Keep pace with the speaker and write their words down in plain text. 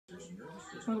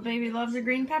Little baby loves the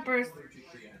green peppers.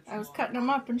 I was cutting them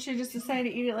up and she just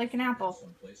decided to eat it like an apple.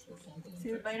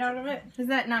 See the bite out of it? Is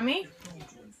that not me?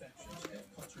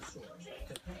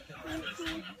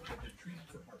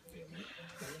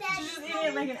 She's just eating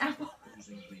it like an apple.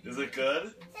 Is it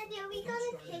good? Daddy, are we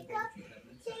going to pick up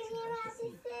Jamie and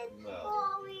Madison? No.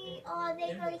 Or are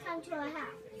they going to come to our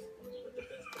house?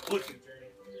 Look.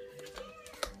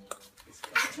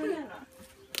 Turn that off.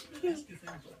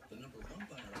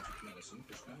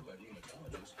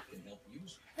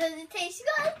 Does it taste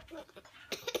good?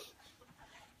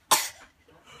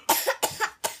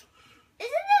 Isn't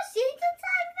there seeds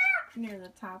inside that? Near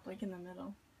the top, like in the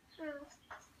middle. Oh.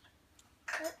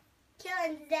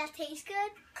 Dylan, does that taste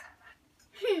good?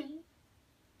 Here,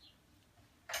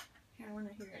 I want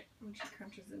to hear it when she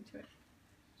crunches into it.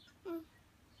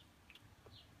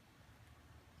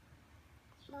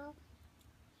 Well.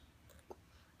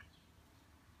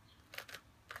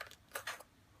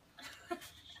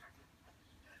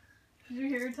 Did you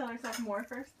hear her tell herself more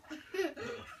first?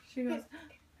 She goes,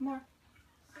 more.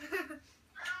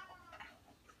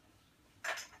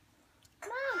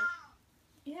 Mom.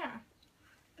 Yeah.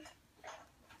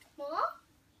 More?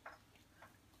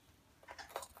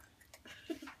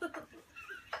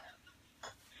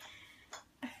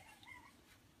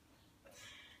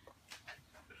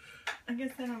 I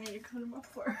guess I don't need to cut them up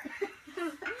for her.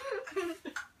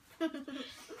 You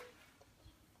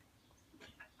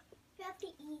have to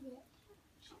eat it.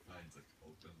 She finds like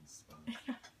open sponge.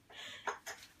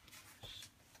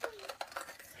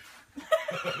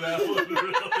 That one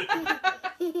really.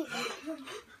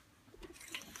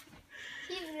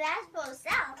 Keep that for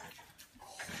herself.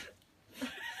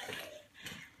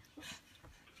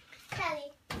 Daddy.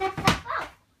 Oh.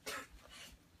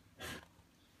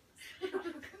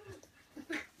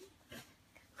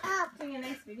 Up. Doing a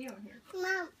nice video in here.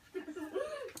 Mom.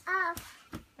 Up.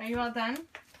 Are you all done?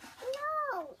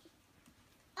 No.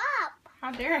 Up.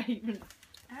 How dare I even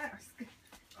ask?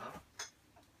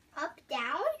 Up,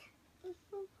 down?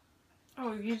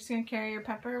 Oh, you're just going to carry your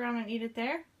pepper around and eat it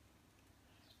there?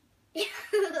 Do you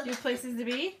have places to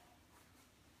be?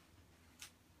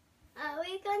 Are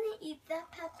we going to eat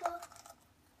that pepper?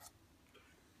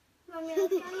 Mommy, are we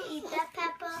going to eat that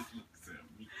pepper?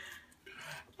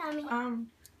 Mommy.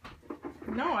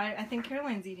 No, I think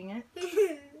Caroline's eating it.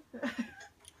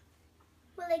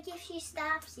 Well, like if she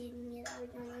stops eating it, are we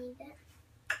going to eat it?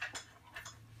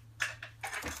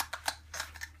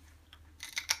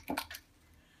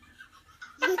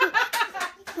 I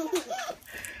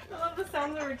love the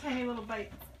sounds of her tiny little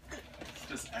bites. It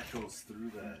just echoes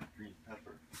through that green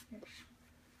pepper.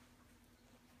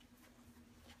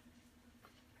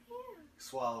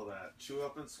 Swallow that. Chew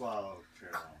up and swallow,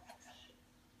 Caroline.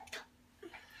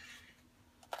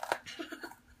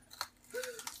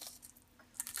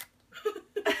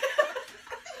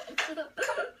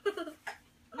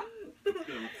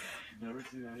 Never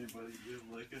seen anybody give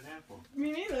like an apple.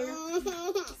 Me neither.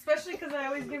 Especially because I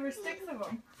always give her sticks of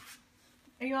them.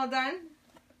 Are you all done?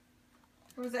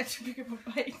 Or was that too big of a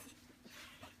bite?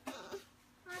 All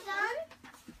done?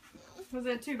 Was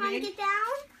that too Want to big? get down?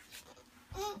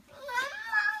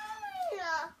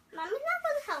 Mommy's not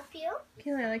going to help you.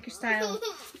 Kayla, I like your style.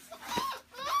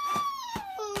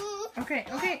 Okay.